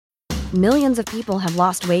Millions of people have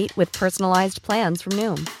lost weight with personalized plans from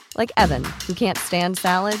Noom. Like Evan, who can't stand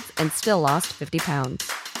salads and still lost 50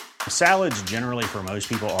 pounds. Salads generally for most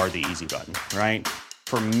people are the easy button, right?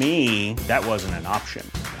 For me, that wasn't an option.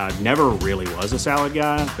 I never really was a salad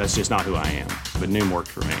guy. That's just not who I am. But Noom worked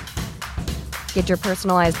for me. Get your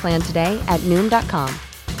personalized plan today at Noom.com.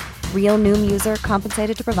 Real Noom user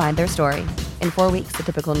compensated to provide their story. In 4 weeks, the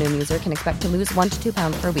typical Noom user can expect to lose 1 to 2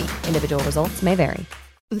 pounds per week. Individual results may vary.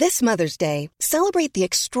 This Mother's Day, celebrate the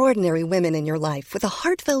extraordinary women in your life with a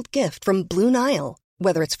heartfelt gift from Blue Nile.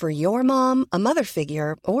 Whether it's for your mom, a mother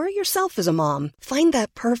figure, or yourself as a mom, find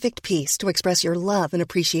that perfect piece to express your love and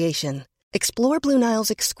appreciation. Explore Blue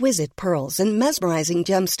Nile's exquisite pearls and mesmerizing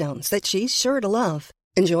gemstones that she's sure to love.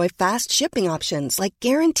 Enjoy fast shipping options like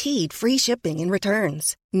guaranteed free shipping and returns.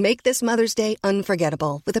 Make this Mother's Day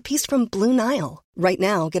unforgettable with a piece from Blue Nile. Right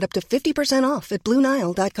now, get up to 50% off at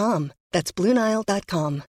BlueNile.com. That's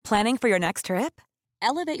BlueNile.com. Planning for your next trip?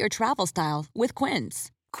 Elevate your travel style with Quince.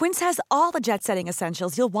 Quince has all the jet-setting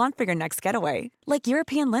essentials you'll want for your next getaway, like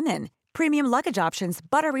European linen, premium luggage options,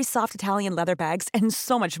 buttery soft Italian leather bags, and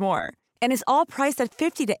so much more. And is all priced at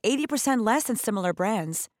 50 to 80% less than similar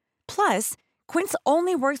brands. Plus, Quince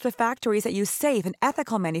only works with factories that use safe and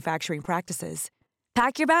ethical manufacturing practices.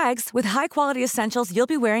 Pack your bags with high-quality essentials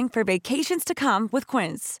you'll be wearing for vacations to come with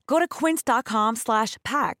Quince. Go to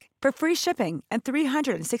quince.com/pack for free shipping and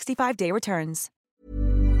 365-day returns.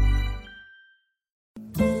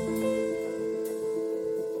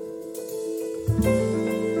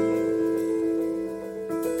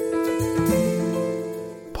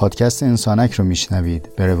 پادکست انسانک رو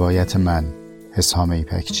میشنوید به روایت من، حسام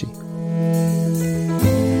ایپکچی.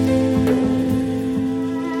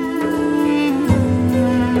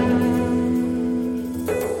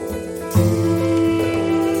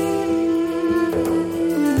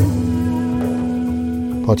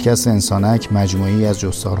 پادکست انسانک مجموعه‌ای از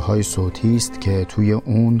جستارهای صوتی است که توی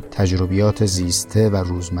اون تجربیات زیسته و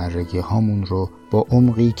روزمرگی هامون رو با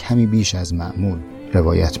عمقی کمی بیش از معمول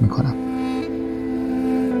روایت میکنم.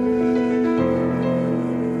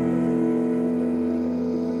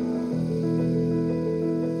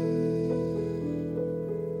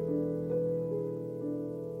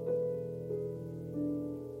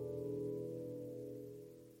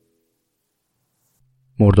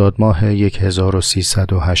 مرداد ماه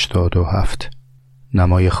 1387.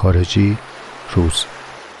 نمای خارجی روز.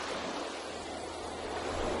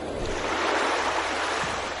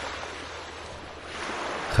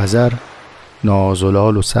 خزر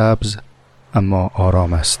نازلال و سبز اما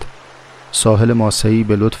آرام است. ساحل ماسه‌ای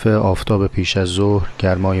به لطف آفتاب پیش از ظهر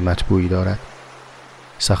گرمای مطبوعی دارد.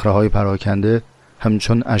 صخره‌های پراکنده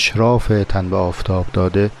همچون اشراف تن به آفتاب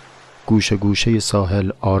داده گوشه گوشه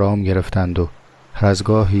ساحل آرام گرفتند و هر از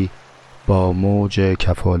گاهی با موج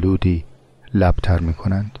کفالودی لبتر می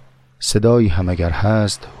کنند. صدایی هم اگر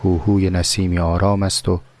هست هوهوی نسیمی آرام است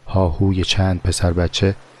و هاهوی چند پسر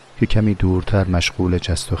بچه که کمی دورتر مشغول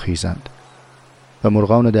جست و خیزند و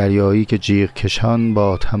مرغان دریایی که جیغ کشان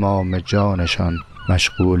با تمام جانشان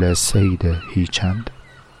مشغول صید هیچند.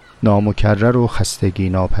 نامکرر و خستگی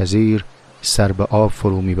ناپذیر سر به آب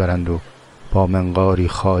فرو میبرند و با منقاری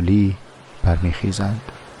خالی برمیخیزند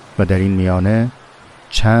و در این میانه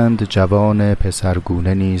چند جوان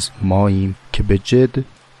پسرگونه نیز ماییم که به جد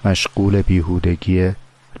مشغول بیهودگی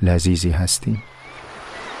لذیذی هستیم.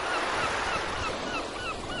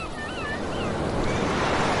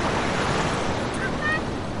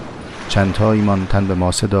 چندتایمان تن به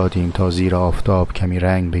ماسه دادیم تا زیر آفتاب کمی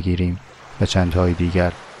رنگ بگیریم و چندتای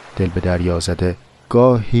دیگر دل به دریا زده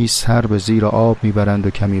گاهی سر به زیر آب میبرند و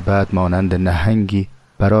کمی بعد مانند نهنگی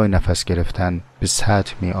برای نفس گرفتن به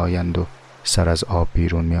سطح می آیند و سر از آب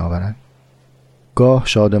بیرون می آورند. گاه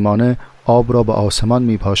شادمانه آب را به آسمان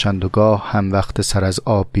می پاشند و گاه هم وقت سر از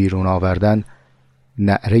آب بیرون آوردن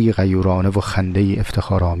نعره غیورانه و خنده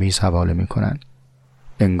افتخارآمیز حواله می کنند.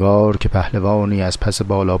 انگار که پهلوانی از پس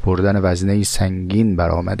بالا بردن وزنه سنگین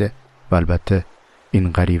برآمده و البته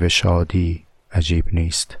این غریو شادی عجیب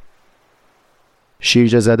نیست.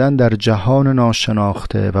 شیرجه زدن در جهان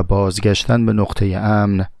ناشناخته و بازگشتن به نقطه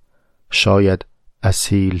امن شاید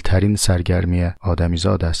اصیل ترین سرگرمی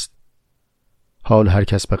آدمیزاد است. حال هر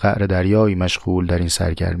کس به قعر دریایی مشغول در این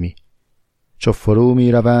سرگرمی. چو فرو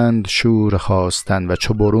می روند شور خواستن و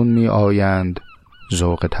چو برون می آیند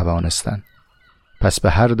ذوق توانستن. پس به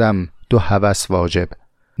هر دم دو هوس واجب،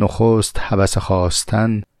 نخست هوس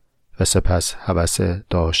خواستن و سپس هوس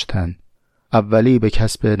داشتن. اولی به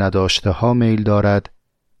کسب نداشته ها میل دارد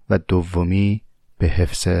و دومی به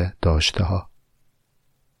حفظ داشته ها.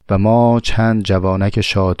 و ما چند جوانک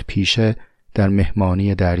شاد پیشه در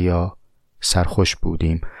مهمانی دریا سرخوش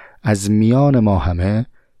بودیم، از میان ما همه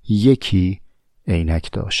یکی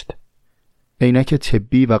عینک داشت. عینک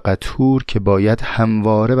طبی و قطور که باید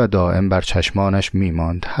همواره و دائم بر چشمانش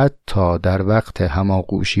میماند. حتی در وقت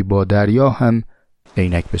هماغوشی با دریا هم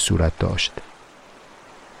عینک به صورت داشت.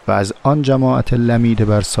 و از آن جماعت لمیده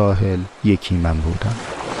بر ساحل یکی من بودم.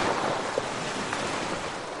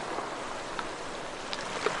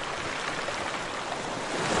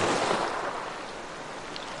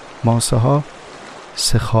 ماسه ها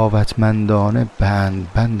سخاوتمندانه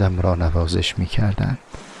بندم را نوازش می کردند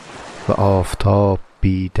و آفتاب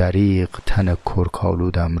بی دریغ تن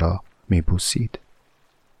کرکالودم را می بوسید.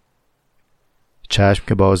 چشم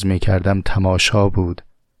که باز می کردم تماشا بود،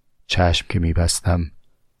 چشم که می بستم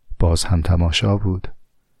باز هم تماشا بود.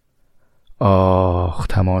 آخ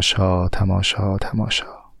تماشا تماشا تماشا.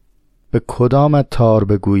 به کدامت تار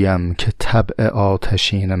بگویم که طبع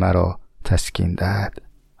آتشین مرا تسکین دهد؟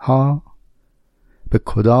 ها؟ به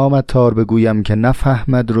کدامت تار بگویم که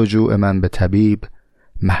نفهمد رجوع من به طبیب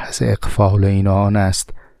محض اغفال این آن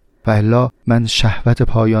است و الا من شهوت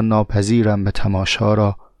پایان ناپذیرم به تماشا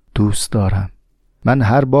را دوست دارم. من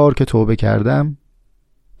هر بار که توبه کردم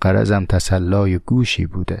غرضم تسلای گوشی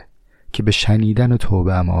بوده که به شنیدن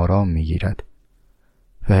توبه ام آرام میگیرد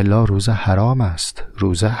و الا روزه حرام است.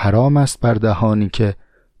 روزه حرام است بر دهانی که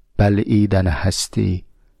بلعیدن هستی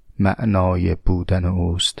معنای بودن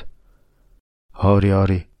اوست. آری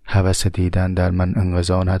آری هوس دیدن در من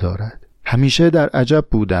انقضا ندارد. همیشه در عجب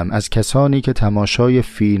بودم از کسانی که تماشای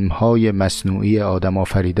فیلم‌های مصنوعی آدم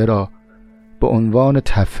آفریده را به عنوان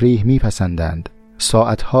تفریح میپسندند.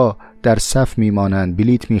 ساعتها در صف میمانند،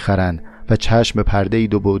 بلیت میخرند و چشم به پرده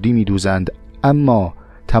دو بعدی میدوزند، اما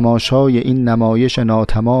تماشای این نمایش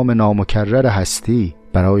ناتمام نامکرر هستی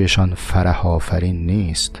برایشان فرح آفرین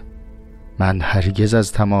نیست. من هرگز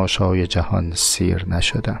از تماشای جهان سیر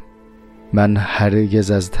نشدم. من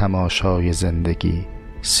هرگز از تماشای زندگی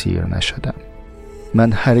سیر نشدم.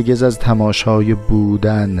 من هرگز از تماشای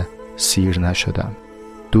بودن سیر نشدم.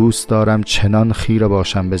 دوست دارم چنان خیره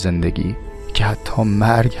باشم به زندگی که حتی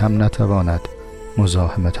مرگ هم نتواند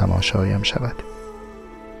مزاحم تماشایم شود.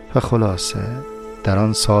 و خلاصه در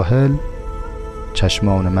آن ساحل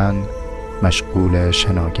چشمان من مشغول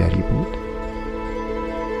شناگری بود.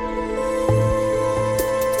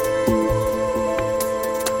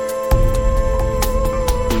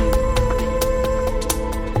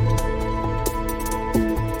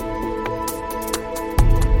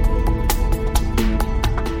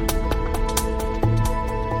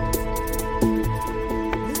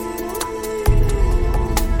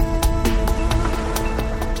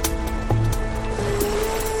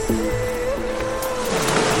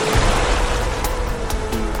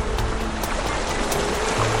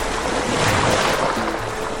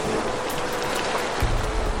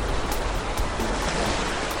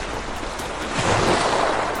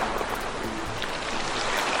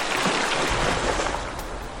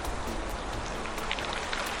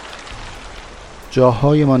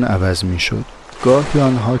 جاهایمان عوض می شد. گاهی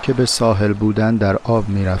آنها که به ساحل بودند در آب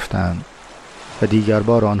می رفتند و دیگر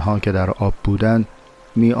بار آنها که در آب بودند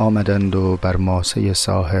می آمدند و بر ماسه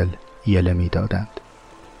ساحل یله می دادند.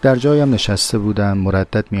 در جایم نشسته بودند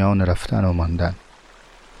مردد میان رفتن و ماندن.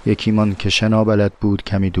 یکیمان که شنا بلد بود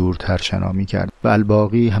کمی دورتر شنا می کرد و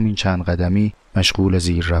الباقی همین چند قدمی مشغول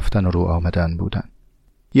زیر رفتن و رو آمدن بودند.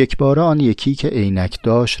 یک بار آن یکی که عینک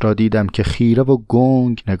داشت را دیدم که خیره و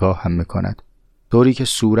گنگ نگاه هم می کند، طوری که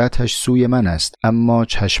صورتش سوی من است اما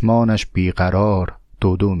چشمانش بیقرار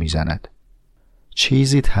دو میزند.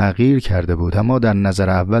 چیزی تغییر کرده بود اما در نظر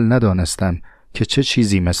اول ندانستم که چه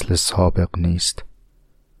چیزی مثل سابق نیست.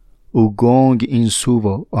 او گنگ این سو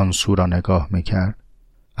و آن سو را نگاه میکرد.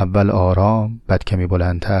 اول آرام، بعد کمی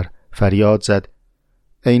بلندتر فریاد زد: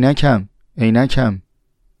 عینکم، عینکم.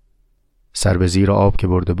 سر به زیر آب که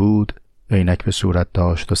برده بود عینک به صورت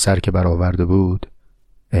داشت و سر که برآورده بود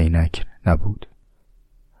عینک نبود.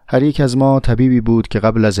 هر یک از ما طبیبی بود که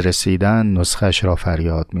قبل از رسیدن نسخش را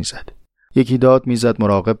فریاد میزد. یکی داد میزد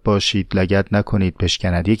مراقب باشید لگد نکنید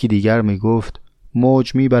بشکند. یکی دیگر میگفت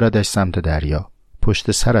موج میبردش سمت دریا،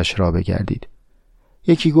 پشت سرش را بگردید.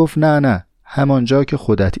 یکی گفت نه همانجا که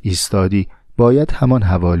خودت ایستادی باید همان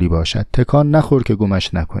حوالی باشد، تکان نخور که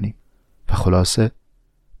گمش نکنی. و خلاصه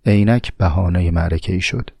عینک بهانه معرکه‌ای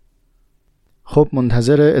شد. خب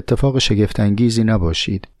منتظر اتفاق شگفت‌انگیزی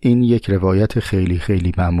نباشید. این یک روایت خیلی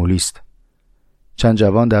خیلی معمولی است. چند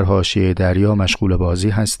جوان در حاشیه دریا مشغول بازی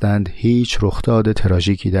هستند، هیچ رخداد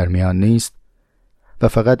تراژیکی در میان نیست و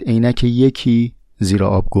فقط عینک یکی زیر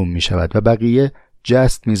آب گم می شود و بقیه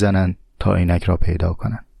جست می زنند تا عینک را پیدا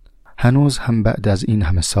کنند. هنوز هم بعد از این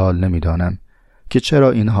همه سال نمیدانم که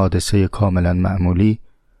چرا این حادثه کاملا معمولی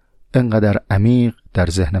انقدر عمیق در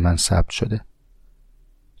ذهن من ثبت شده،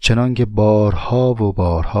 چنان که بارها و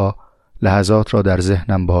بارها لحظات را در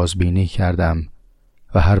ذهنم بازبینی کردم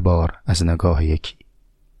و هر بار از نگاه یکی.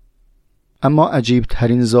 اما عجیب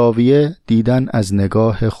ترین زاویه دیدن از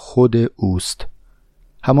نگاه خود اوست،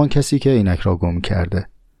 همان کسی که عینک را گم کرده.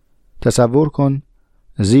 تصور کن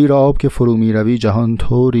زیر آب که فرو می روی جهان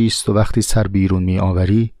طوری است و وقتی سر بیرون می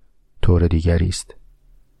آوری طور دیگری است.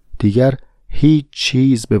 دیگر هیچ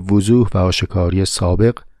چیز به وضوح و آشکاری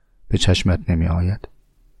سابق به چشمت نمی آید.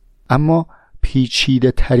 اما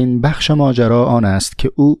پیچیده ترین بخش ماجرا آن است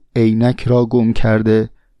که او عینک را گم کرده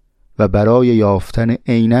و برای یافتن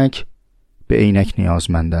عینک به عینک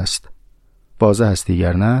نیازمند است. واضح است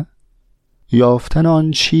دیگر نه؟ یافتن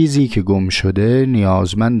آن چیزی که گم شده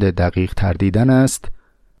نیازمند دقیق تر دیدن است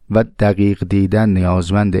و دقیق دیدن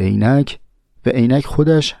نیازمند عینک و عینک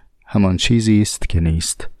خودش همان چیزی است که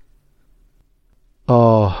نیست.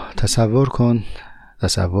 تصور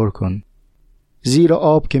کن زیر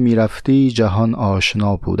آب که می رفتی جهان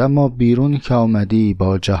آشنا بود، اما بیرون که آمدی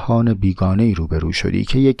با جهان بیگانه‌ای روبرو شدی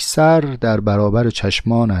که یک سر در برابر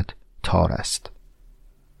چشمانت تار است.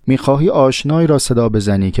 می خواهی آشنایی را صدا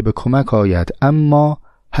بزنی که به کمک آید، اما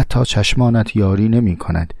حتی چشمانت یاری نمی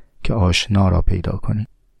کند که آشنا را پیدا کنی.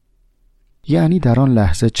 یعنی در آن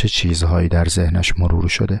لحظه چه چیزهایی در ذهنش مرور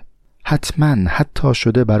شده؟ حتی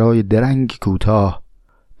شده برای درنگ کوتاه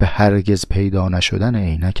به هرگز پیدا نشدن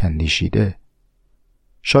عینک اندیشیده.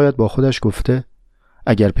 شاید با خودش گفته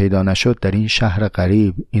اگر پیدا نشد در این شهر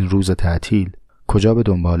غریب این روز تعطیل کجا به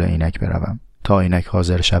دنبال عینک بروم؟ تا عینک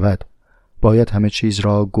حاضر شود باید همه چیز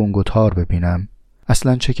را گنگ و تار ببینم.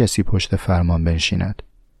 اصلا چه کسی پشت فرمان بنشیند؟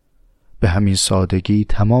 به همین سادگی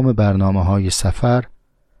تمام برنامه‌های سفر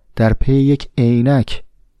در پی یک عینک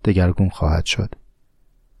دگرگون خواهد شد.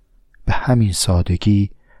 به همین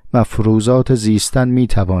سادگی مفروضات زیستن می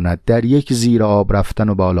تواند در یک زیر آب رفتن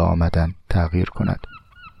و بالا آمدن تغییر کند.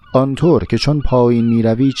 آنطور که چون پایین می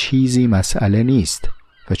روی چیزی مسئله نیست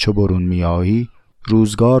و چو برون می آیی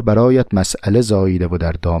روزگار برایت مسئله زاییده و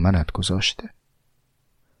در دامنت گذاشته.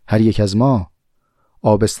 هر یک از ما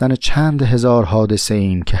آبستن چند هزار حادثه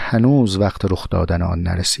ایم که هنوز وقت رخ دادن آن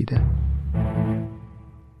نرسیده.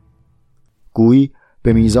 گویی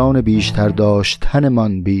به میزان بیشتر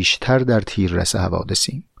داشتنمان بیشتر در تیررس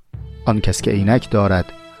حوادثیم. آن کس که عینک دارد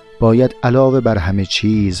باید علاوه بر همه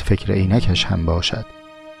چیز فکر عینکش هم باشد.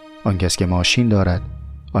 آن کس که ماشین دارد،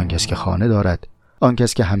 آن کس که خانه دارد، آن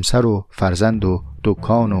کس که همسر و فرزند و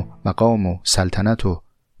دکان و مقام و سلطنت و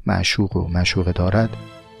معشوق و معشوقه دارد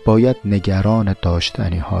باید نگران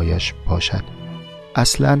داشتنی هایش باشد.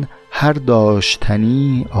 اصلا هر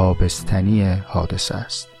داشتنی آبستنی حادثه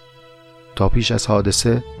است. تا پیش از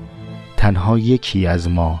حادثه تنها یکی از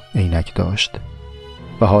ما عینک داشت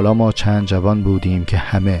و حالا ما چند جوان بودیم که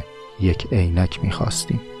همه یک عینک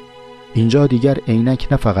می‌خواستیم. اینجا دیگر عینک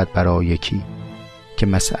نه فقط برای یکی که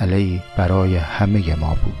مسئله‌ای برای همه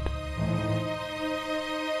ما بود.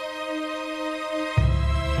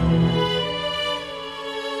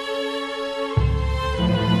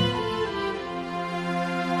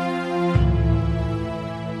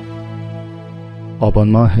 آبان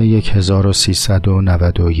ماه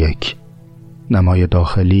 1391 نمای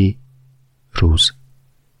داخلی روز.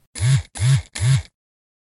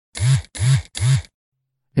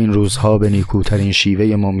 این روزها به نیکوترین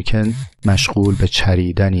شیوه ممکن مشغول به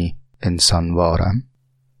چریدنی انسانوارم،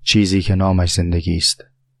 چیزی که نامش زندگی است.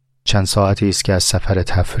 چند ساعتی است که از سفر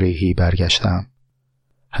تفریحی برگشتم.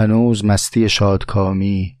 هنوز مستی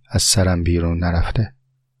شادکامی از سرم بیرون نرفته.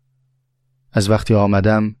 از وقتی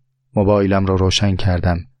آمدم موبایلم را روشن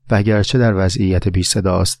کردم و اگرچه در وضعیت بی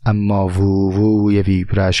صداست اما وووی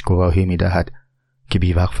ویبرش گواهی می دهد که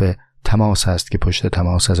بیوقف تماس است که پشت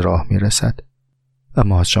تماس از راه می رسد.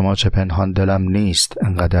 اما از شما چه پنهان دلم نیست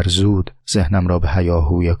انقدر زود ذهنم را به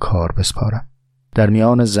هیاهوی کار بسپارم. در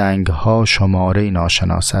میان زنگ ها شماره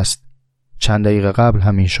ناشناس است. چند دقیقه قبل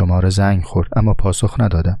همین شماره زنگ خورد اما پاسخ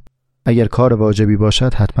ندادم. اگر کار واجبی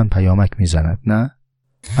باشد حتما پیامک می زند، نه؟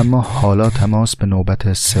 اما حالا تماس به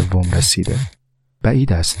نوبت سوم رسیده.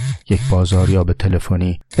 بعید است یک بازاریاب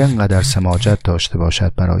تلفنی اینقدر سماجت داشته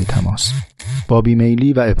باشد برای تماس. با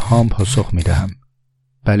بیمیلی و ابهام پاسخ می دهم.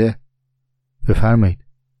 بله، بفرمایید.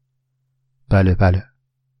 بله،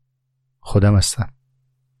 خودم هستم.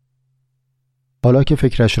 حالا که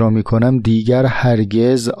فکرش را می کنم دیگر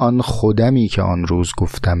هرگز آن خودمی که آن روز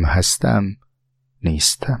گفتم هستم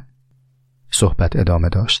نیستم. صحبت ادامه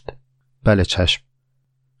داشت. بله چشم،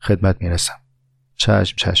 خدمت میرسم.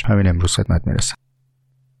 چشم، همین امروز خدمت میرسم.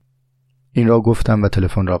 این را گفتم و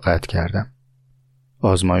تلفن را قطع کردم.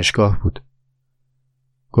 آزمایشگاه بود.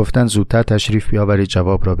 گفتن زودتر تشریف بیاورید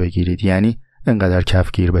جواب را بگیرید. یعنی انقدر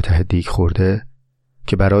کفگیر به ته دیگ خورده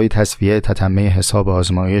که برای تسویه تتمه حساب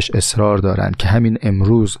آزمایش اصرار دارند که همین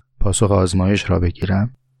امروز پاسخ آزمایش را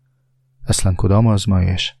بگیرم. اصلا کدام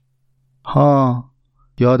آزمایش؟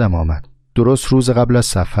 یادم آمد. درست روز قبل از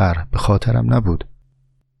سفر، به خاطرم نبود.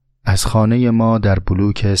 از خانه ما در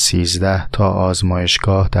بلوک 13 تا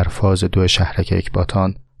آزمایشگاه در فاز 2 شهرک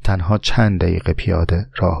اکباتان تنها چند دقیقه پیاده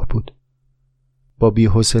راه بود. با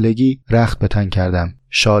بی‌حوصلگی رخت به تن کردم،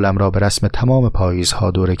 شالم را به رسم تمام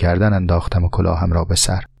پاییزها دور گردن انداختم و کلاهم را به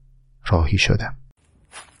سر. راهی شدم.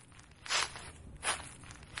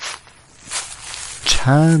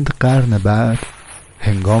 چند قرن بعد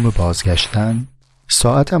هنگام بازگشتن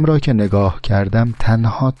ساعتم را که نگاه کردم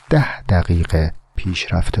تنها 10 دقیقه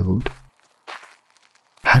پیش رفته بود.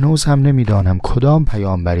 هنوز هم نمیدانم کدام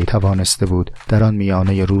پیامبری توانسته بود در آن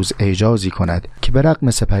میانه روز اعجازی کند که به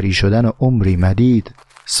رغم سپری شدن عمری مدید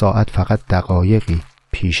ساعت فقط دقایقی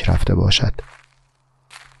پیش رفته باشد.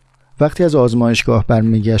 وقتی از آزمایشگاه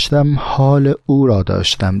برمیگشتم حال او را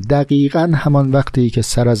داشتم، دقیقاً همان وقتی که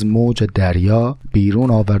سر از موج دریا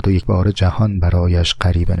بیرون آورد و یک بار جهان برایش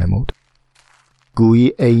غریبه نمود.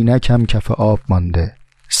 گویی عینکم کف آب مانده.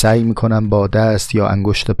 سعی میکنم با دست یا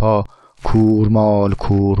انگشت پا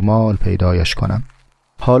کورمال پیدایش کنم.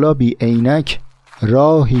 حالا بی عینک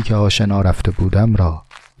راهی که آشنا رفته بودم را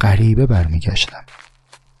غریبه برمیگشتم.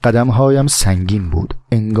 قدمهایم سنگین بود،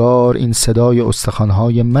 انگار این صدای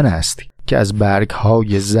استخوان‌های من است که از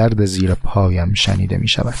برگ‌های زرد زیر پایم شنیده می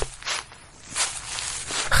شود.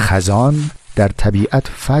 خزان در طبیعت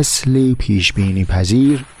فصلی پیشبینی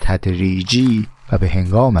پذیر، تدریجی و به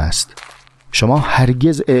هنگام است. شما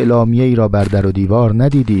هرگز اعلامیه‌ای را بر در و دیوار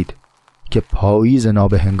ندیدید که پاییز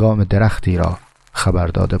نابهنگام درختی را خبر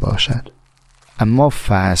داده باشد. اما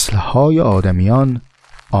فصل‌های آدمیان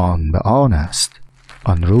آن به آن است.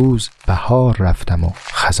 آن روز بهار رفتم و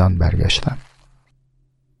خزان برگشتم.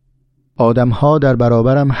 آدم‌ها در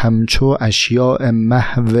برابرم همچو اشیاء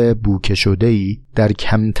محو بوکه شده‌ای در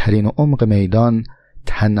کمترین عمق میدان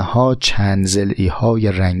تنها چند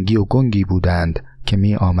ضلعی‌های رنگی و گنگی بودند که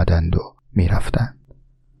می آمدند و می رفتند.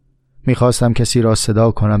 می خواستم کسی را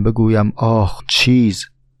صدا کنم، بگویم آخ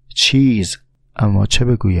چیز، اما چه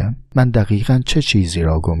بگویم؟ من دقیقاً چه چیزی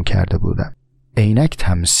را گم کرده بودم؟ عینک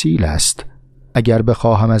تمثیل است. اگر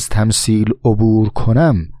بخواهم از تمثیل عبور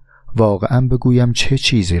کنم واقعاً بگویم چه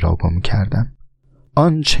چیزی را گم کردم.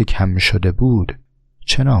 آن چه کم شده بود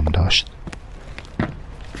چه نام داشت؟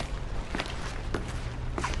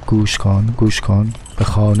 گوش کن به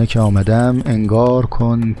خانه که آمدم انگار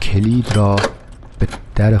کن کلید را به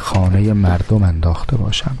در خانه مردم انداخته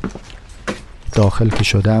باشم. داخل که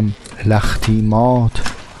شدم لختی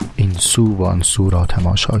مات این سو و آن سو را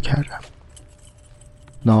تماشا کردم.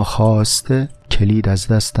 ناخواسته کلید از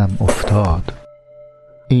دستم افتاد.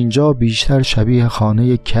 اینجا بیشتر شبیه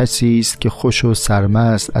خانه کسی است که خوش و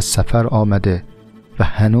سرمست از سفر آمده و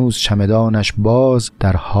هنوز چمدانش باز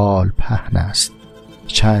در حال پهن است.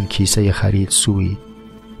 چند کیسه خرید سوی،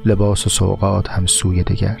 لباس و سوغات هم سوی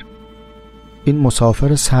دیگر. این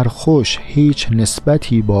مسافر سرخوش هیچ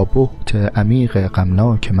نسبتی با بهت عمیق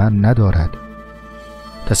غمناک من ندارد.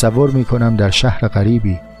 تصور می کنم در شهر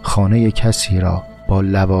غریبی خانه کسی را با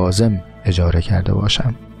لوازم اجاره کرده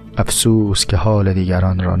باشم. افسوس که حال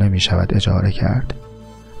دیگران را نمی شود اجاره کرد.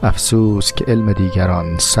 افسوس که علم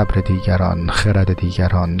دیگران، صبر دیگران، خرد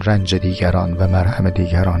دیگران، رنج دیگران و مرهم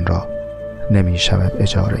دیگران را نمی شود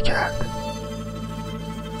اجاره کرد.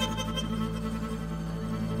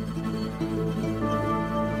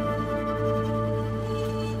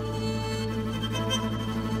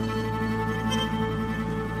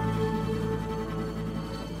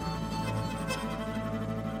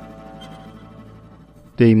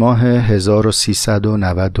 دیماه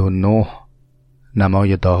 1399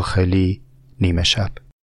 نمای داخلی نیمه شب.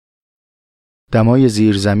 دمای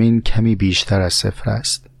زیرزمین کمی بیشتر از صفر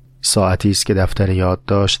است. ساعتی است که دفتر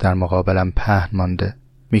یادداشت در مقابلم پهن مانده.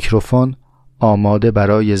 میکروفون آماده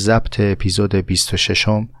برای ضبط اپیزود 26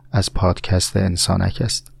 از پادکست انسانک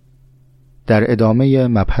است. در ادامه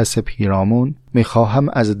مبحث پیرامون میخواهم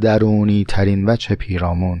از درونی ترین وجه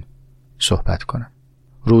پیرامون صحبت کنم.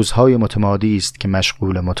 روزهای متمادی است که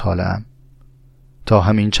مشغول مطالعه‌ام. تا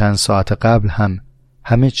همین چند ساعت قبل هم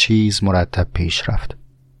همه چیز مرتب پیش رفت.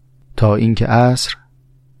 تا اینکه عصر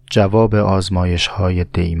جواب آزمایش‌های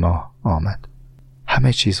دیما آمد.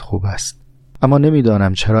 همه چیز خوب است. اما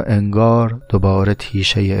نمیدانم چرا انگار دوباره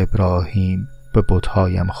تیشه ابراهیم به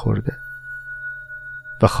بت‌هایم خورده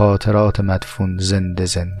و خاطرات مدفون زنده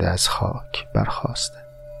زنده از خاک برخاسته.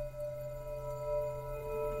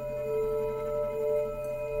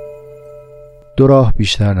 دو راه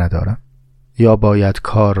بیشتر ندارم. یا باید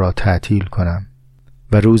کار را تعطیل کنم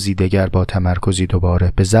و روزی دیگر با تمرکزی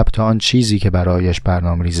دوباره به ضبط آن چیزی که برایش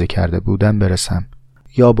برنامه‌ریزی کرده بودم برسم،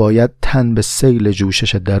 یا باید تن به سیل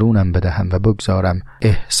جوشش درونم بدهم و بگذارم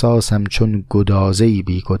احساسم چون گدازه‌ای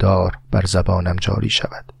بی‌گدار بر زبانم جاری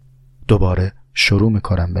شود. دوباره شروع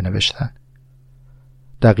می‌کنم به نوشتن،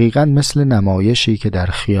 دقیقاً مثل نمایشی که در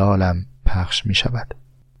خیالم پخش می‌شود.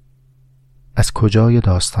 از کجای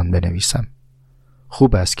داستان بنویسم؟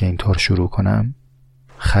 خوب است که اینطور شروع کنم.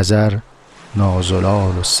 خضر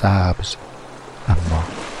نازلال و سبز اما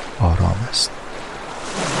آرام است.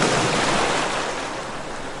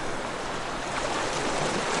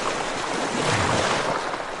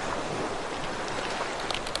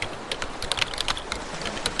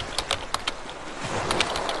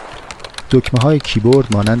 دکمه های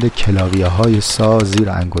کیبورد مانند کلاویه های ساز زیر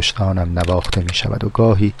انگشتانم نواخته می شود و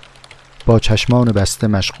گاهی با چشمان بسته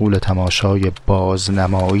مشغول تماشای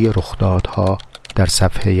بازنمایی رخدادها در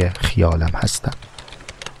صفحه خیالم هستم.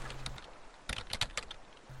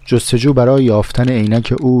 جستجو برای یافتن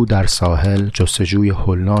عینک او در ساحل جستجوی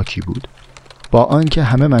هولناکی بود. با آنکه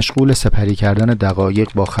همه مشغول سپری کردن دقایق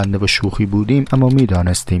با خنده و شوخی بودیم، اما می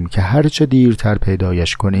دانستیم که هرچه دیرتر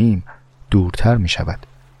پیدایش کنیم دورتر می شود.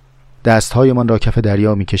 دستهایمان را کف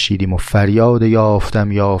دریا می کشیدیم و فریاد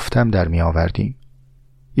یافتم یافتم در می آوردیم.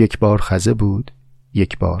 یک بار خزه بود،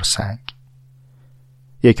 یک بار سنگ،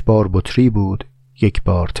 یک بار بطری بود، یک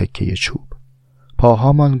بار تکه چوب.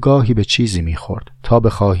 پاهامان گاهی به چیزی می خورد تا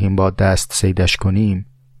بخواهیم با دست صیدش کنیم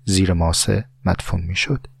زیر ماسه مدفون می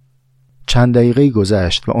شد. چند دقیقه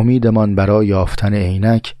گذشت و امیدمان برای یافتن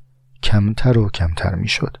عینک کمتر و کمتر می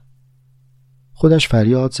شد. خودش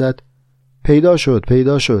فریاد زد پیدا شد،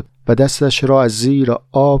 پیدا شد و دستش را از زیر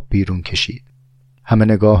آب بیرون کشید. همه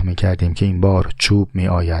نگاه می کردیم که این بار چوب می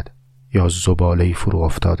آید یا زباله‌ای فرو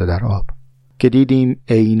افتاده در آب، که دیدیم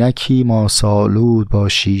عینکی ماسالود با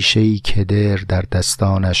شیشه‌ای کدر در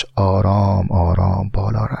دستانش آرام آرام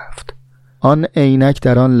بالا رفت. آن عینک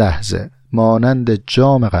در آن لحظه مانند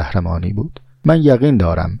جام قهرمانی بود. من یقین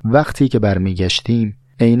دارم وقتی که برمیگشتیم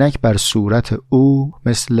عینک بر صورت او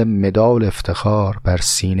مثل مدال افتخار بر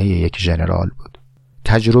سینه یک ژنرال بود.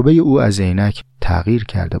 تجربه او از عینک تغییر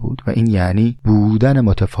کرده بود و این یعنی بودن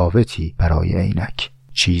متفاوتی برای عینک.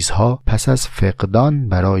 چیزها پس از فقدان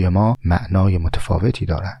برای ما معنای متفاوتی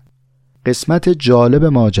دارند. قسمت جالب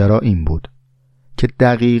ماجرا این بود که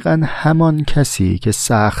دقیقاً همان کسی که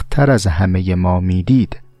سخت‌تر از همه ما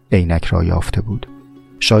میدید عینک را یافته بود.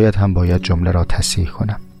 شاید هم باید جمله را تصحیح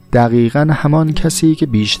کنم. دقیقاً همان کسی که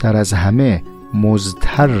بیشتر از همه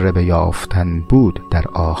مضطر به یافتن بود در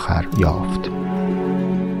آخر یافت.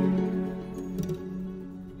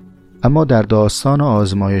 اما در داستان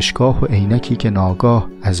آزمایشگاه و عینکی که ناگاه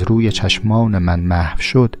از روی چشمان من محو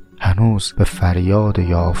شد هنوز به فریاد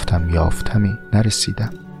یافتمی نرسیدم.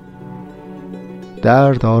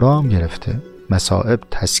 درد آرام گرفته، مصائب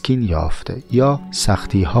تسکین یافته یا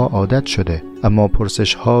سختی ها عادت شده، اما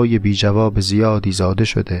پرسش های بی جواب زیادی زاده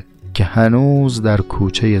شده که هنوز در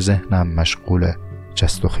کوچه ذهنم مشغول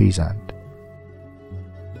جست و خیزند.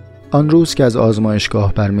 آن روز که از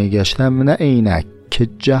آزمایشگاه برمیگشتم نه عینک که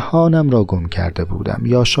جهانم را گم کرده بودم،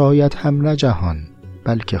 یا شاید هم نه جهان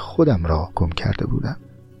بلکه خودم را گم کرده بودم.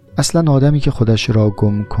 اصلا آدمی که خودش را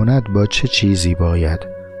گم کند با چه چیزی باید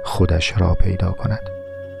خودش را پیدا کند؟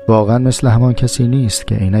 واقعا مثل همان کسی نیست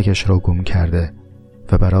که عینکش را گم کرده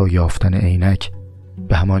و برای یافتن عینک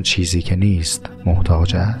به همان چیزی که نیست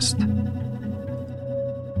محتاج است.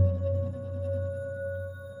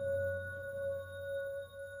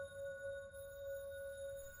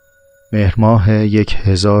 مهر ماه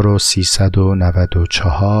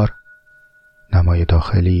 1394 نمای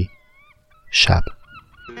داخلی شب.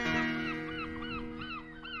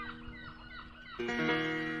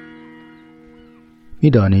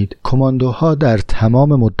 می‌دانید کماندوها در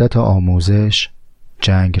تمام مدت آموزش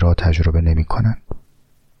جنگ را تجربه نمی‌کنند.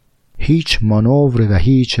 هیچ مانور و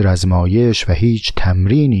هیچ رزمایش و هیچ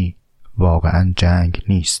تمرینی واقعاً جنگ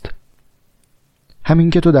نیست. همین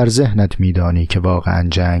که تو در ذهنت می‌دانی که واقعاً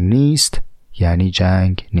جنگ نیست یعنی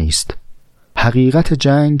جنگ نیست. حقیقت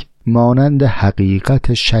جنگ مانند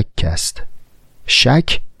حقیقت شک است.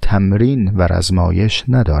 شک تمرین و رزمایش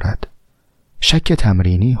ندارد. شک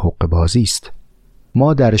تمرینی حقه بازی است.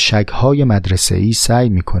 ما در شک‌های مدرسه‌ای سعی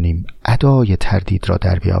می‌کنیم ادای تردید را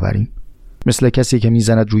در بیاوریم، مثل کسی که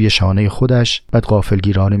می‌زند روی شانه خودش بعد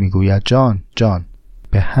غافلگیرانه می‌گوید جان جان.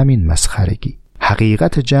 به همین مسخرگی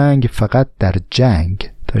حقیقت جنگ فقط در جنگ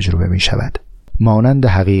تجربه می‌شود، مانند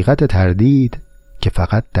حقیقت تردید که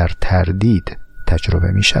فقط در تردید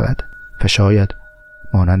تجربه می‌شود، و شاید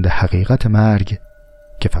مانند حقیقت مرگ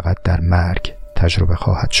که فقط در مرگ تجربه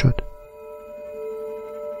خواهد شد.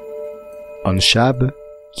 آن شب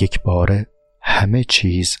یک باره همه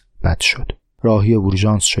چیز بد شد. راهی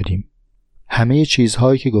اورژانس شدیم. همه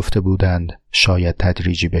چیزهایی که گفته بودند شاید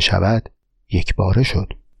تدریجی بشود یک باره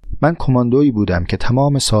شد. من کماندویی بودم که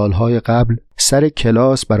تمام سالهای قبل سر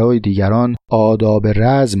کلاس برای دیگران آداب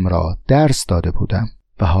رزم را درس داده بودم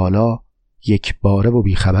و حالا یک باره و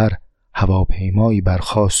بیخبر هواپیمایی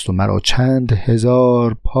برخاست و مرا چند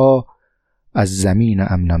هزار پا از زمین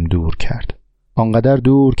امنم دور کرد. آنقدر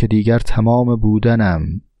دور که دیگر تمام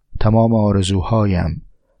بودنم، تمام آرزوهایم،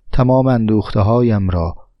 تمام اندوخته‌هایم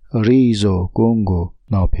را ریز و گنگ و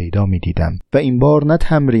ناپیدا می دیدم و این بار نه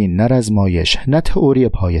تمرین، نه رزمایش، نه تئوری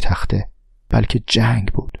پای تخته، بلکه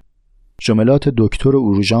جنگ بود. جملات دکتر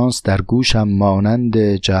اورژانس در گوشم مانند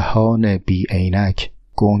جهان بی عینک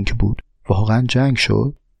گنگ بود. واقعا جنگ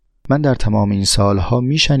شد؟ من در تمام این سالها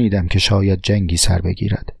می شنیدم که شاید جنگی سر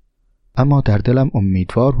بگیرد، اما در دلم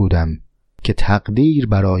امیدوار بودم که تقدیر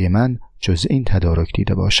برای من جز این تدارک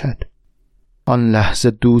دیده باشد. آن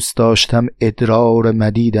لحظه دوست داشتم ادرار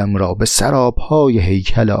مدیدم را به سراپای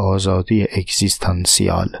هیکل آزادی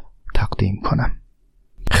اگزیستانسیال تقدیم کنم.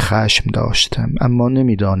 خشم داشتم اما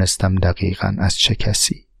نمیدانستم دقیقاً از چه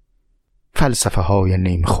کسی. فلسفه های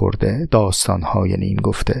نیم خورده، داستان های نیم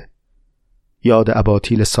گفته. یاد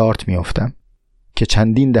اباطیل سارت میافتم که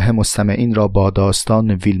چندین دهه مستمعین را با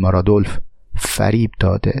داستان ویلما رادولف فریب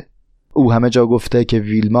داده. او همه جا گفته که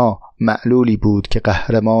ویلما معلولی بود که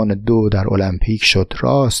قهرمان 2 در المپیک شد.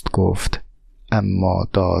 راست گفت، اما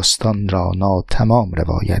داستان را ناتمام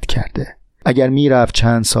روایت کرده. اگر میرفت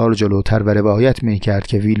چند سال جلوتر و روایت میکرد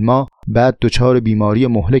که ویلما بعد دچار بیماری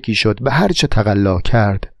مهلکی شد و هرچه تقلا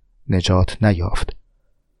کرد نجات نیافت،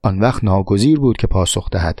 آن وقت ناگزیر بود که پاسخ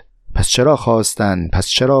دهد پس چرا خواستن، پس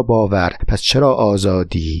چرا باور، پس چرا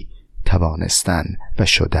آزادی، توانستن و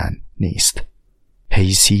شدن نیست.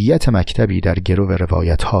 حیثیت مکتبی در گرو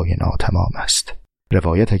روایت‌های ناتمام است.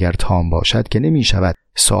 روایت اگر تام باشد که نمی شود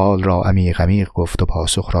سوال را عمیق عمیق گفت و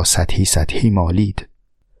پاسخ را سطحی مالید.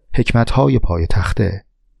 حکمت‌های پای تخته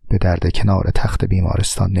به درد کنار تخت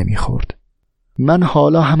بیمارستان نمی خورد. من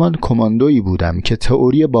حالا همان کماندویی بودم که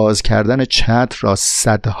تئوری باز کردن چتر را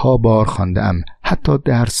صدها بار خواندم، حتی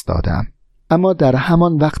درس دادم. اما در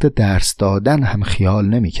همان وقت درس دادن هم خیال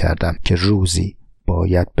نمی کردم که روزی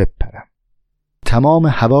باید بپرم. تمام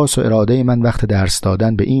حواس و اراده من وقت درس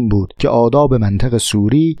دادن به این بود که آداب منطق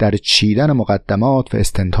سوری در چیدن مقدمات و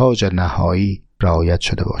استنتاج نهایی رعایت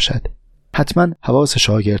شده باشد. حتما حواس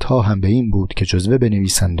شاگردها هم به این بود که جزوه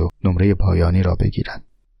بنویسند و نمره پایانی را بگیرند.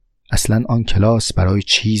 اصلا آن کلاس برای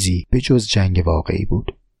چیزی به جز جنگ واقعی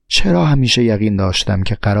بود. چرا همیشه یقین داشتم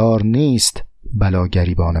که قرار نیست بلا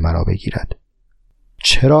گریبان مرا بگیرد؟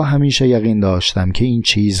 چرا همیشه یقین داشتم که این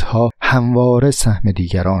چیزها همواره سهم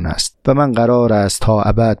دیگران است و من قرار است تا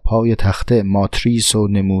ابد پای تخت ماتریس و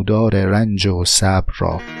نمودار رنج و صبر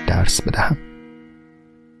را درس بدهم؟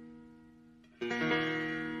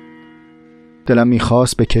 دلم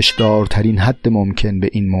میخواست به کشدارترین حد ممکن به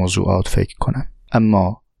این موضوعات فکر کنم،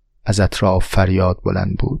 اما از اطراف فریاد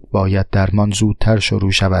بلند بود. باید درمان زودتر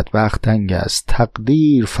شروع شود، وقت تنگ است.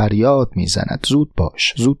 تقدیر فریاد میزند زود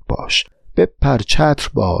باش، زود باش، بپر، چتر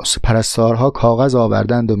باز. پرستارها کاغذ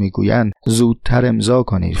آوردند و میگویند زودتر امضا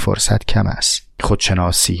کنید، فرصت کم است.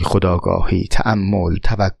 خودشناسی، خودآگاهی، تأمل،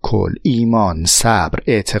 توکل، ایمان، صبر،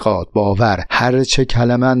 اعتقاد، باور، هر چه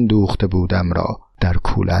کلمه اندوخته بودم را در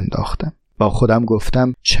کوله انداختم. با خودم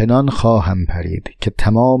گفتم چنان خواهم پرید که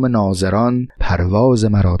تمام ناظران پرواز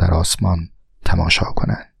مرا در آسمان تماشا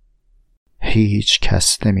کنند. هیچ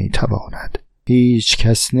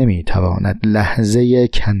کس نمیتواند لحظه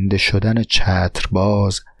کنده شدن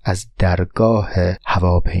چترباز از درگاه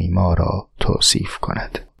هواپیما را توصیف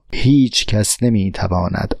کند. هیچ کس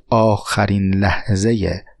نمیتواند آخرین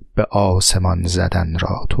لحظه به آسمان زدن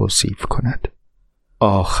را توصیف کند.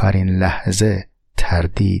 آخرین لحظه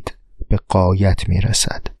تردید به غایت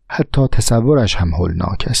میرسد. حتی تصورش هم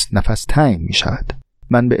هولناک است. نفس تنگ می شود.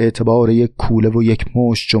 من به اعتبار یک کوله و یک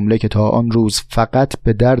مشت جمله که تا آن روز فقط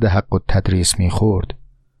به درد حق و تدریس می خورد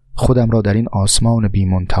خودم را در این آسمان بی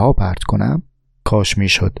منتها پرت کنم. کاش می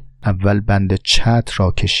شد اول بند چتر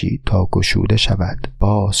را کشید تا گشوده شود،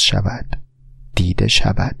 باز شود، دیده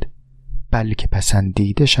شود، بلکه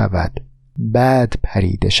پسندیده شود، بعد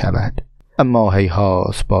پریده شود. اما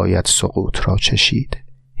هیهات باید سقوط را چشید.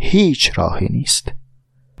 هیچ راهی نیست.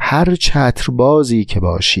 هر چتربازی که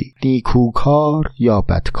باشی، نیکوکار یا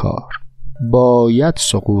بدکار، باید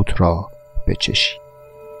سقوط را بچشی،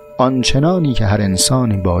 آنچنانی که هر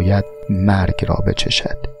انسانی باید مرگ را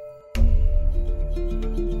بچشد.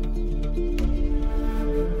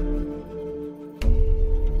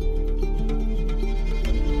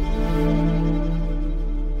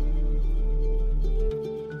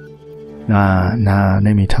 نه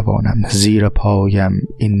نمیتوانم. زیر پایم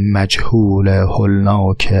این مجهول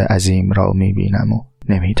هولناک عظیم را میبینم و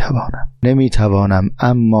نمیتوانم،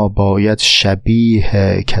 اما باید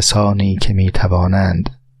شبیه کسانی که میتوانند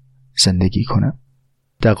زندگی کنم.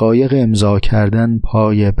 دقایق امضا کردن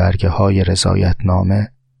پای برگه های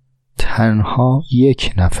رضایتنامه، تنها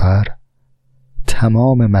یک نفر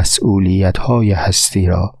تمام مسئولیت های هستی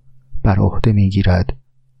را بر عهده میگیرد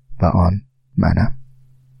و آن منم.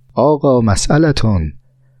 آقا مسئلتون،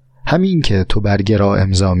 همین که تو برگه را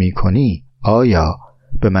امضا میکنی آیا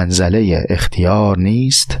به منزله اختیار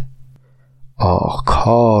نیست؟ آه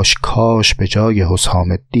کاش به جای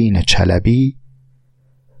حسام الدین چلبی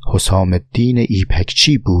حسام الدین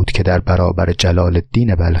ایپکچی بود که در برابر جلال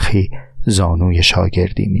الدین بلخی زانوی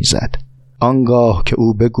شاگردی میزد. آنگاه که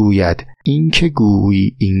او بگوید این که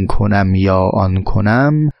گویی این کنم یا آن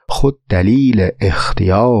کنم خود دلیل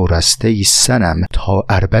اختیار است ای صنم، تا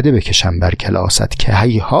عربده بکشم بر کلاست که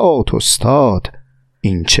هیهات استاد،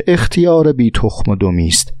 این چه اختیار بی تخم و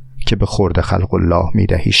دمیست که به خورد خلق الله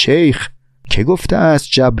میدهی شیخ؟ که گفته است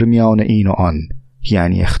جبر میان این و آن،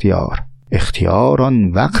 یعنی اختیار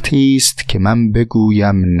آن وقتی است که من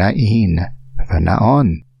بگویم نه این و نه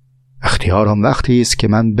آن. اختیار آن وقتی است که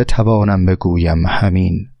من بتوانم بگویم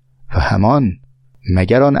همین و همان.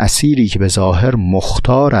 مگر آن اسیری که به ظاهر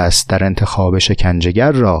مختار است در انتخاب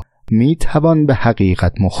شکنجهگر را میتوان به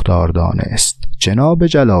حقیقت مختار دانست؟ جناب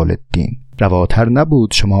جلال الدین، رواتر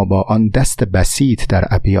نبود شما با آن دست بسیط در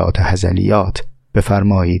ابیات هزلیات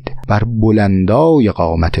بفرمایید بر بلندای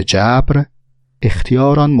قامت جبر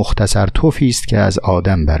اختیاران مختصر توفی است که از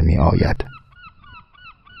آدم برمی آید.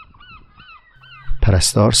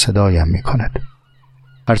 پرستار صدایم می کند.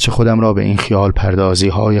 هرچه خودم را به این خیال پردازی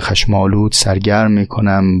های خشمالود سرگرم می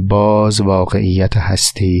کنم، باز واقعیت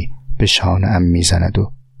هستی به شانه‌ام می زند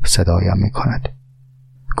و صدایم می کند.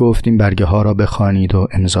 گفت این برگه ها را بخوانید و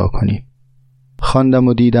امضا کنید. خواندم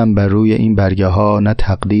و دیدم بر روی این برگه ها نه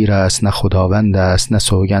تقدیر است، نه خداوند است، نه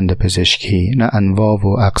سوگند پزشکی، نه انواع و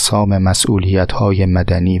اقسام مسئولیت های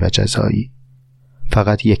مدنی و جزایی.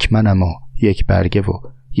 فقط یک منم و یک برگه و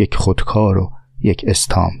یک خودکار و یک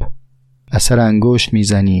استامپ. اثر انگشت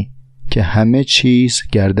میزنی که همه چیز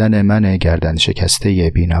گردن من گردن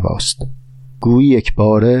شکسته بینواست. گویی یک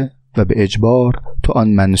باره و به اجبار تو آن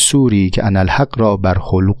منصوری که انالحق را بر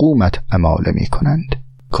حلقومت اماله می کنند.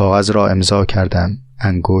 کاغذ را امضا کردم،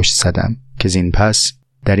 انگشت زدم که زین پس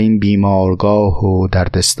در این بیمارگاه و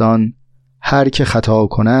دردستان هر که خطا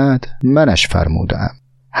کند منش فرمودم،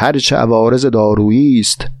 هرچه عوارض دارویی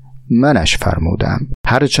است منش فرمودم،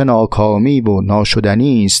 هرچه ناکامی و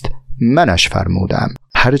ناشدنی است منش فرمودم،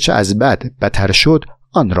 هرچه از بد بتر شد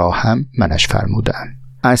آن را هم منش فرمودم.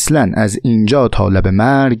 اصلا از اینجا تا لب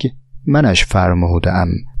مرگ منش فرمودم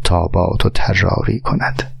تا با تو طراری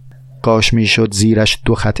کند. کاش میشد زیرش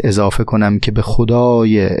 2 خط اضافه کنم که به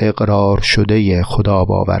خدای اقرار شده خدا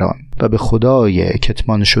باوران و به خدای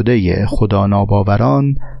کتمان شده خدا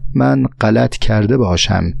ناباوران من غلط کرده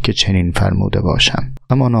باشم که چنین فرموده باشم،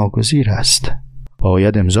 اما ناگزیر است.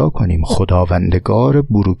 باید امضا کنیم خداوندگار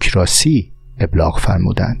بوروکراسی ابلاغ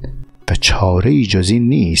فرمودند و چاره‌ای جز این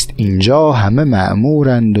نیست. اینجا همه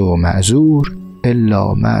مأمورند و معذور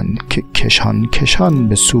الا من که کشان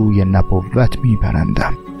به سوی نبوت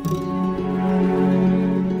میبرندم.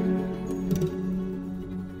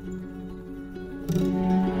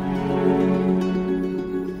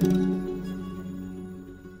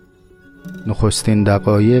 نخستین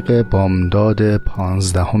دقایق بامداد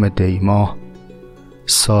 15 دی ماه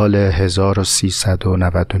سال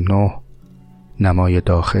 1399 نمای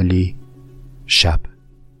داخلی شب.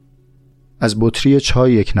 از بطری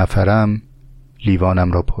چای 1 نفرم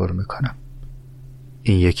لیوانم را پر میکنم.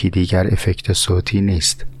 این یکی دیگر افکت صوتی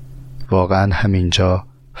نیست، واقعا همینجا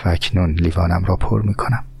و اکنون لیوانم را پر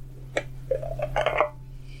میکنم.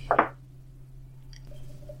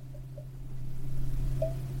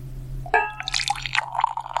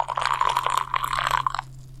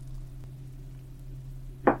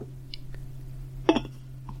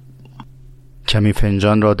 کمی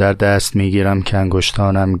فنجان را در دست میگیرم که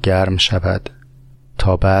انگشتانم گرم شود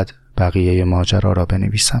تا بعد بقیه ماجرا را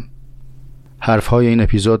بنویسم. حرفهای این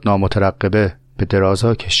اپیزود نامترقبه به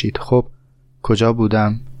درازا کشید. خب کجا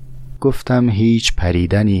بودم؟ گفتم هیچ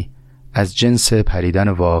پریدنی از جنس پریدن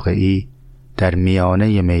واقعی در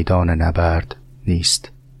میانه میدان نبرد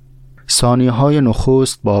نیست. ثانیه‌های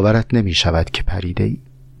نخست باورت نمی شود که پریده‌ای.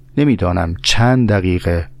 نمیدانم چند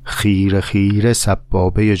دقیقه خیره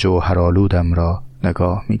سبابه جوهرآلودم را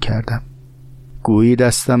نگاه می کردم. گویی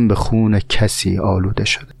دستم به خون کسی آلوده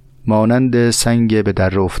شده. مانند سنگ به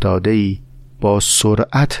در افتاده‌ای با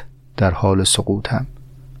سرعت در حال سقوطم.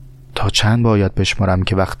 تا چند باید بشمرم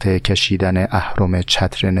که وقت کشیدن اهرم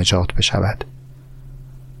چتر نجات بشود؟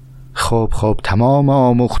 خب تمام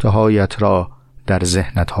آموخته هایت را در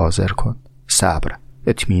ذهنت حاضر کن. صبر،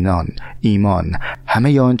 اطمینان، ایمان،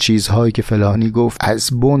 همه آن چیزهایی که فلانی گفت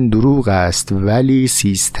از بن دروغ است ولی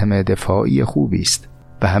سیستم دفاعی خوبی است،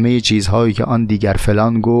 و همه چیزهایی که آن دیگر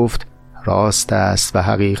فلان گفت راست است و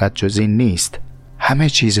حقیقت جز این نیست. همه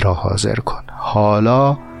چیز را حاضر کن.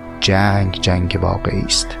 حالا جنگ واقعی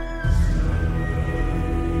است.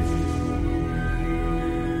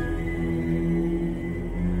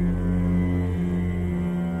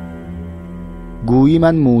 گویی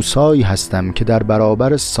من موسایی هستم که در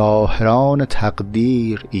برابر ساحران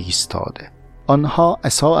تقدیر ایستاده. آنها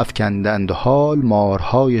عصا افکندند و حال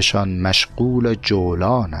مارهایشان مشغول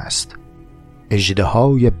جولان است.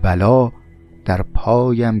 اژدهای بلا در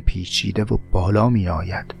پایم پیچیده و بالا می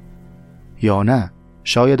آید. یا نه،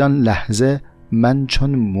 شاید آن لحظه من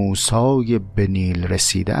چون موسای به نیل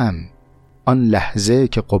رسیدم، آن لحظه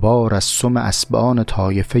که غبار از سم اسبان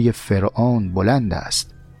طایفه فرعون بلند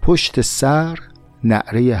است. پشت سر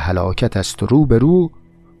نعره هلاکت است و رو به رو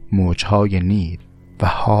موجهای نیل، و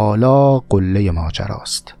حالا قله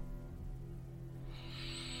ماجراست.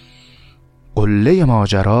 قله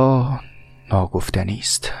ماجرا ناگفتنی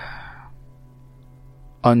است.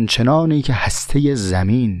 آنچنانی که هسته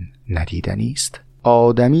زمین ندیدنی است.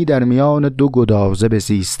 آدمی در میان دو گدازه به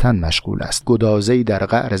زیستن مشغول است. گدازه‌ای در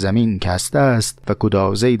قعر زمین که هسته است و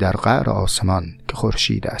گدازه‌ای در قعر آسمان که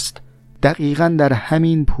خورشید است. دقیقاً در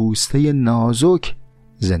همین پوسته نازک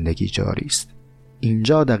زندگی جاری است.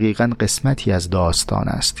 اینجا دقیقاً قسمتی از داستان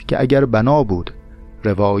است که اگر بنا بود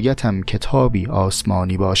روایتم کتابی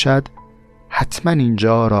آسمانی باشد، حتما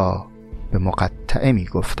اینجا را به مقطعه می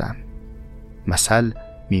گفتم. مثل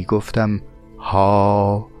می گفتم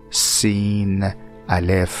ها سین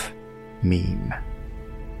الف میم.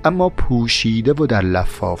 اما پوشیده و در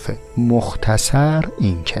لفافه. مختصر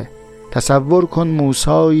این که تصور کن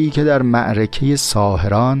موسایی که در معرکه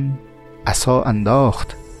ساحران عصا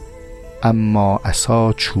انداخت، اما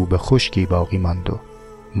عصا چوب خشکی باقی ماند و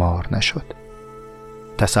مار نشد.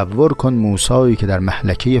 تصور کن موسایی که در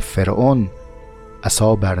مهلکه فرعون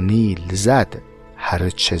عصا بر نیل زد،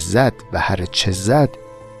 هرچه زد و هرچه زد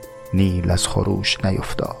نیل از خروش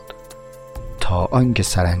نیفتاد، تا آنکه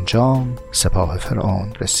سرانجام سپاه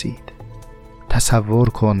فرعون رسید.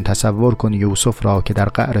 تصور کن یوسف را که در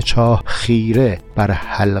قعر چاه خیره بر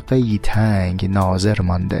حلقه‌ای تنگ ناظر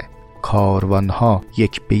مانده. کاروانها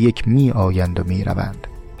یک به یک می آیند و می روند،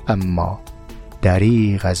 اما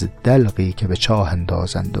دریغ از دلقی که به چاه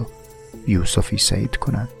اندازند و یوسفی صید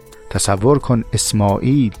کنند. تصور کن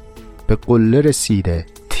اسماعیل به قله رسیده،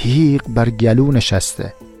 تیغ بر گلو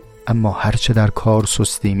نشسته، اما هرچه در کار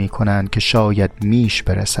سستی می کنند که شاید میش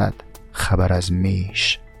برسد، خبر از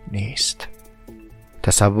میش نیست.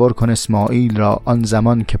 تصور کن اسماعیل را آن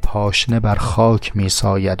زمان که پاشنه بر خاک می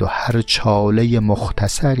ساید و هر چاله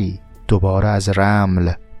مختصری دوباره از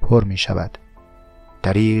رمل پر می شود،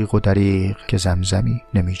 دریغ و دریغ که زمزمی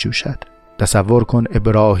نمی جوشد. تصور کن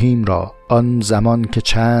ابراهیم را آن زمان که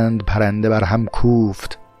چند پرنده بر هم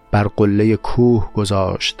کوفت، بر قله کوه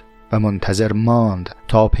گذاشت و منتظر ماند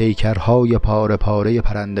تا پیکرهای پاره پاره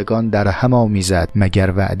پرندگان در هم آمیزد.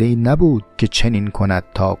 مگر وعده نبود که چنین کند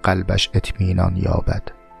تا قلبش اطمینان یابد؟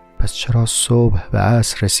 پس چرا صبح و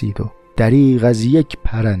عصر رسید و دریغ از یک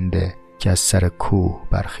پرنده که از سر کوه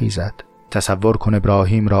برخیزد؟ تصور کن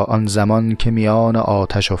ابراهیم را آن زمان که میان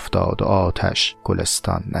آتش افتاد و آتش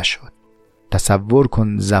گلستان نشد. تصور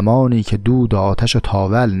کن زمانی که دود آتش و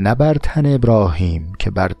تاول نه بر تن ابراهیم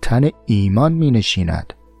که بر تن ایمان می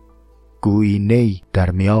نشیند. گویی نی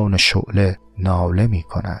در میان شعله ناله می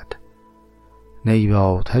کند. نی به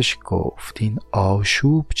آتش گفت این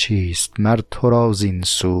آشوب چیست؟ مرد تو را زین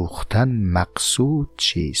سوختن مقصود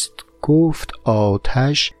چیست؟ گفت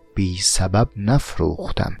آتش بی سبب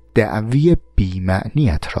نفروختم، دعوی بی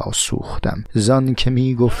معنیت را سوختم. زان که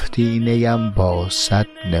می گفتی نیم با صد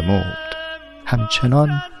نمود،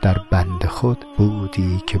 همچنان در بند خود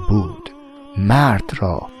بودی که بود. مرد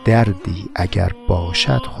را دردی اگر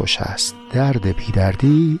باشد خوش است، درد بی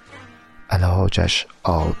دردی علاجش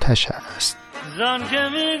آتش است. زان که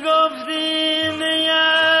می گفتی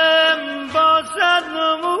نیم با صد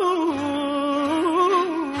نمود،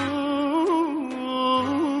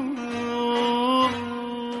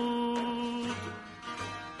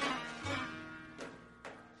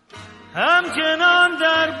 همچنان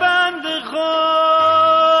در بند خود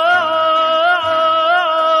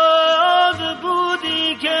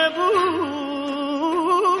بودی که بود.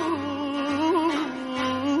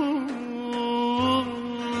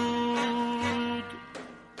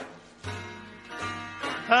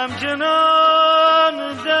 همچنان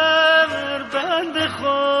در بند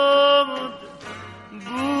خود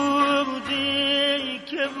بودی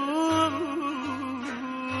که بود.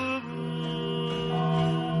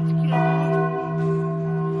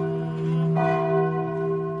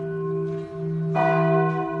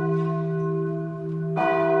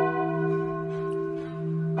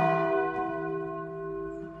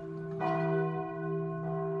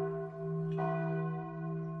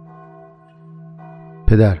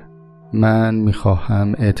 پدر، من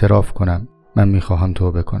میخواهم اعتراف کنم. من میخواهم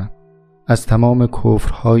توبه کنم. از تمام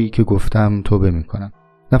کفرهایی که گفتم توبه میکنم.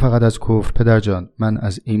 نه فقط از کفر پدر جان، من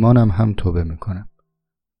از ایمانم هم توبه میکنم.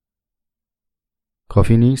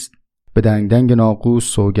 کافی نیست؟ به دنگ دنگ ناقوس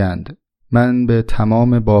سوگند. من به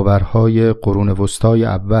تمام باورهای قرون وسطای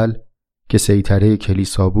اول که سیطره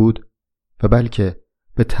کلیسا بود و بلکه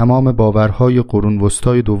به تمام باورهای قرون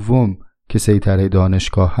وسطای دوم که سیطره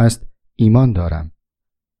دانشگاه هست ایمان دارم.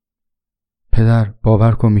 پدر،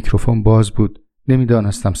 باور کن میکروفون باز بود.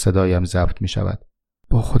 نمیدانستم صدایم ضبط می شود.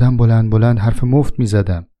 با خودم بلند بلند حرف مفت می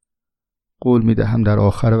زدم. قول می دهم در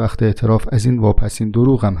آخر وقت اعتراف از این واپسین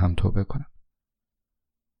دروغم هم توبه کنم.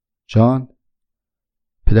 جان،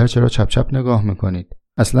 پدر چرا چپ چپ نگاه می کنید؟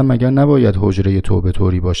 اصلا مگر نباید حجره توبه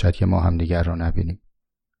طوری باشد که ما هم دیگر را نبینیم؟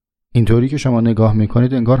 اینطوری که شما نگاه می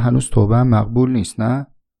کنید انگار هنوز توبه هم مقبول نیست، نه؟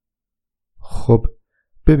 خب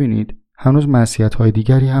ببینید، هنوز معصیت‌های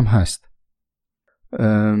دیگری هم هست.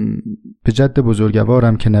 به جد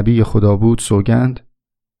بزرگوارم که نبی خدا بود سوگند،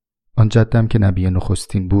 آن جدم که نبی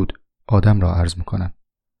نخستین بود آدم را عرض میکنم.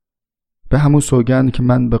 به همون سوگند که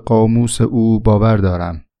من به قاموس او باور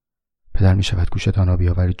دارم. پدر می شود گوشتان را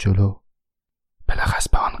بیاورید جلو. بلخص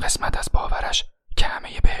به آن قسمت از باورش که همه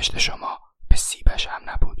بهشت شما به سیبش هم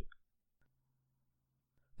نبود.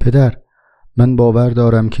 پدر، من باور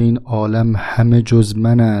دارم که این عالم همه جز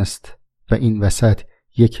من است و این وسط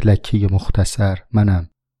یک لکه مختصر منم.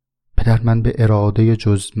 پدر، من به اراده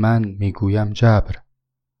جز من میگویم جبر.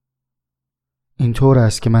 اینطور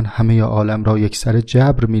است که من همه عالم را یک سر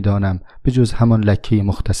جبر میدانم به جز همان لکه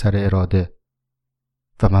مختصر اراده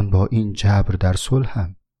و من با این جبر در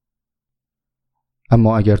صلحم.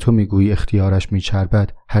 اما اگر تو میگویی اختیارش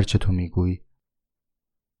میچربد، هرچه تو میگویی.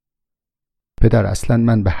 پدر، اصلا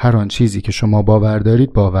من به هر آن چیزی که شما باور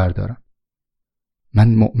دارید باور دارم.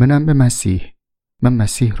 من مؤمنم به مسیح. من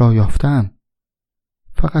مسیح را یافتم.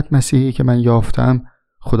 فقط مسیحی که من یافتم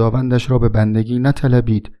خداوندش را به بندگی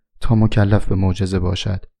نطلبید تا مکلف به معجزه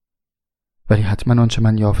باشد. ولی حتما آنچه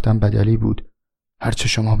من یافتم بدلی بود. هرچه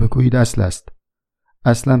شما بگویید اصل است.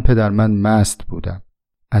 اصلا پدر، من مست بودم.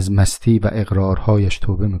 از مستی و اقرارهایش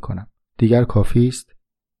توبه میکنم. دیگر کافی است؟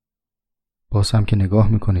 بازم که نگاه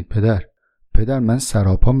میکنید پدر، من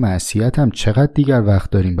سراپا معصیتم. چقدر دیگر وقت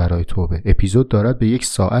داریم برای توبه؟ اپیزود دارد به 1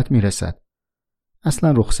 ساعت میرسد.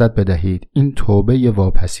 اصلا رخصت بدهید این توبه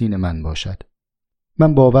واپسین من باشد.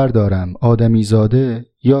 من باور دارم آدمی زاده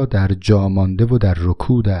یا در جا مانده و در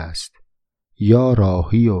رکود است یا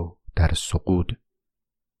راهی و در سقود.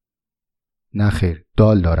 نخیر،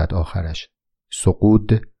 دال دارد آخرش.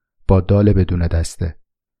 سقود با دال بدون دسته.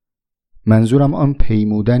 منظورم آن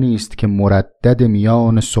پیمودنی است که مردد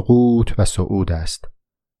میان سقوط و صعود است.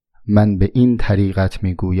 من به این طریقت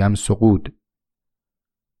میگویم سقود.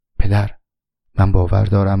 پدر، من باور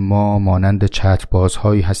دارم ما مانند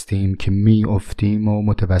چتربازهایی هستیم که می افتیم و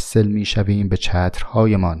متوسل می شویم به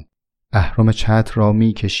چترهایمان. اهرم چتر را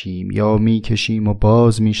می کشیم یا می کشیم و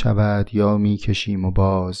باز می شود یا می کشیم و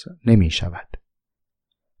باز نمی شود.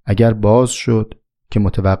 اگر باز شد که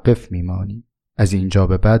متوقف می مانیم. از اینجا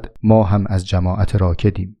به بعد ما هم از جماعت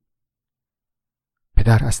راکدیم.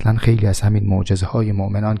 پدر، اصلا خیلی از همین معجزه های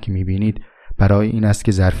مؤمنان که می بینید برای این است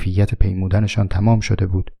که ظرفیت پیمودنشان تمام شده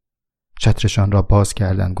بود. چترشان را باز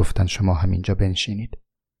کردن، گفتن شما همینجا بنشینید.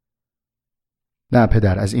 نه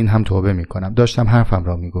پدر، از این هم توبه می کنم. داشتم حرفم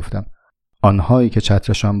را می گفتم. آنهایی که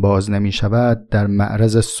چترشان باز نمی شود در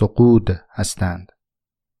معرض سقوط هستند.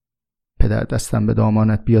 پدر، دستم به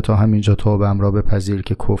دامانت، بیا تا همینجا توبه‌ام را بپذیر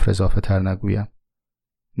که کفر اضافه تر نگویم.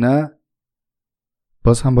 نه؟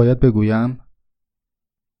 باز هم باید بگویم؟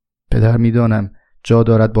 پدر، میدانم جا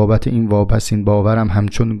دارد بابت این واپسین باورم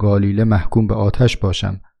همچون گالیله محکوم به آتش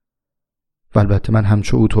باشم. و البته من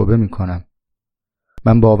همچون او توبه می کنم.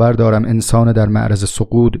 من باور دارم انسان در معرض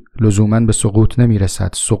سقوط لزوماً به سقوط نمی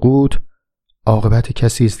رسد. سقوط عاقبت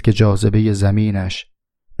کسی است که جاذبه زمینش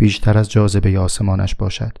بیشتر از جاذبه آسمانش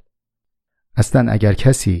باشد. اصلا اگر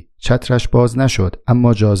کسی چترش باز نشد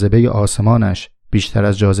اما جاذبه آسمانش بیشتر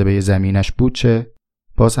از جاذبه زمینش بود، چه؟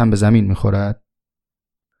 باز هم به زمین می خورد؟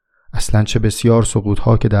 اصلا چه بسیار سقوط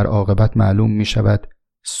ها که در عاقبت معلوم می شود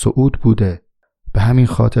صعود بوده به همین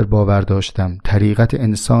خاطر باور داشتم طریقت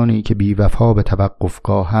انسانی که بی وفا به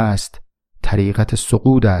توقفگاه است طریقت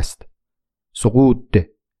سقوط است. سقوط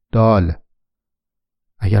دال.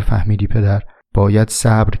 اگر فهمیدی پدر، باید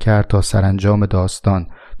صبر کرد تا سرانجام داستان،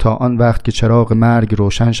 تا آن وقت که چراغ مرگ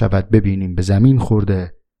روشن شود ببینیم به زمین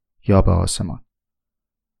خورده یا به آسمان.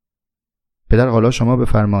 پدر حالا شما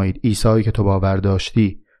بفرمایید، عیسایی که تو باور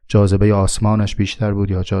داشتی جاذبه آسمانش بیشتر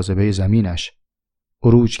بود یا جاذبه زمینش؟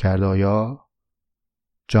 عروج کرد آیا؟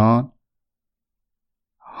 جان؟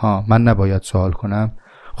 ها، من نباید سوال کنم؟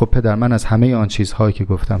 خب پدر، من از همه آن چیزهایی که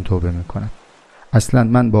گفتم توبه میکنم. اصلا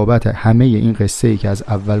من بابت همه این قصه‌ای که از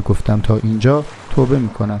اول گفتم تا اینجا توبه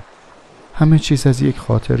میکنم. همه چیز از یک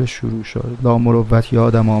خاطره شروع شد. لامروت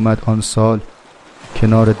یادم آمد آن سال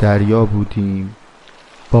کنار دریا بودیم.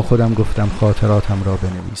 با خودم گفتم خاطراتم را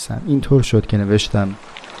بنویسم. اینطور شد که نوشتم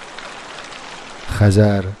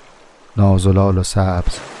خضر نازلال و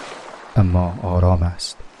سبز اما آرام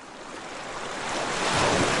است.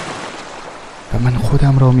 و من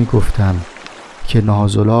خودم را می گفتم که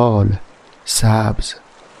نازلال سبز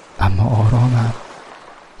اما آرامم.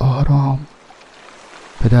 آرام.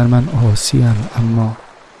 پدر، من آسیم اما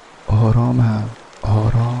آرامم.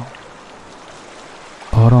 آرام.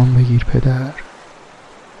 آرام بگیر پدر،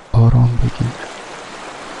 آرام بگیر.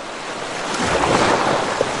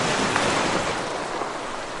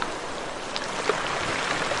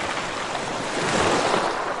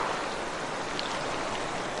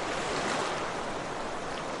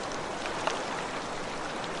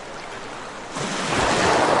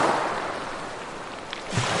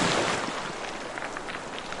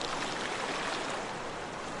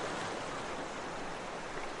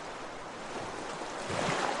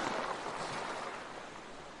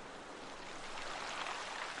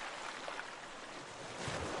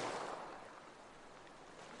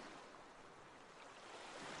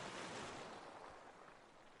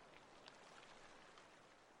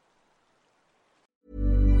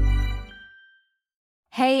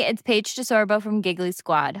 Hey, it's Paige DeSorbo from Giggly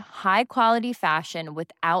Squad. High quality fashion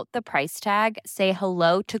without the price tag. Say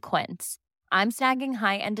hello to Quince. I'm snagging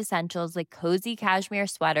high-end essentials like cozy cashmere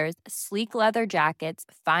sweaters, sleek leather jackets,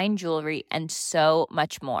 fine jewelry, and so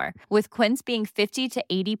much more. With Quince being 50 to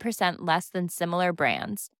 80% less than similar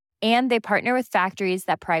brands. And they partner with factories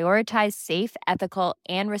that prioritize safe, ethical,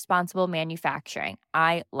 and responsible manufacturing.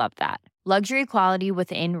 I love that. Luxury quality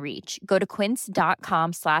within reach. Go to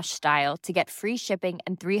quince.com/style to get free shipping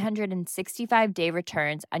and 365-day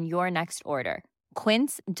returns on your next order.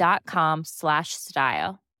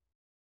 Quince.com/style.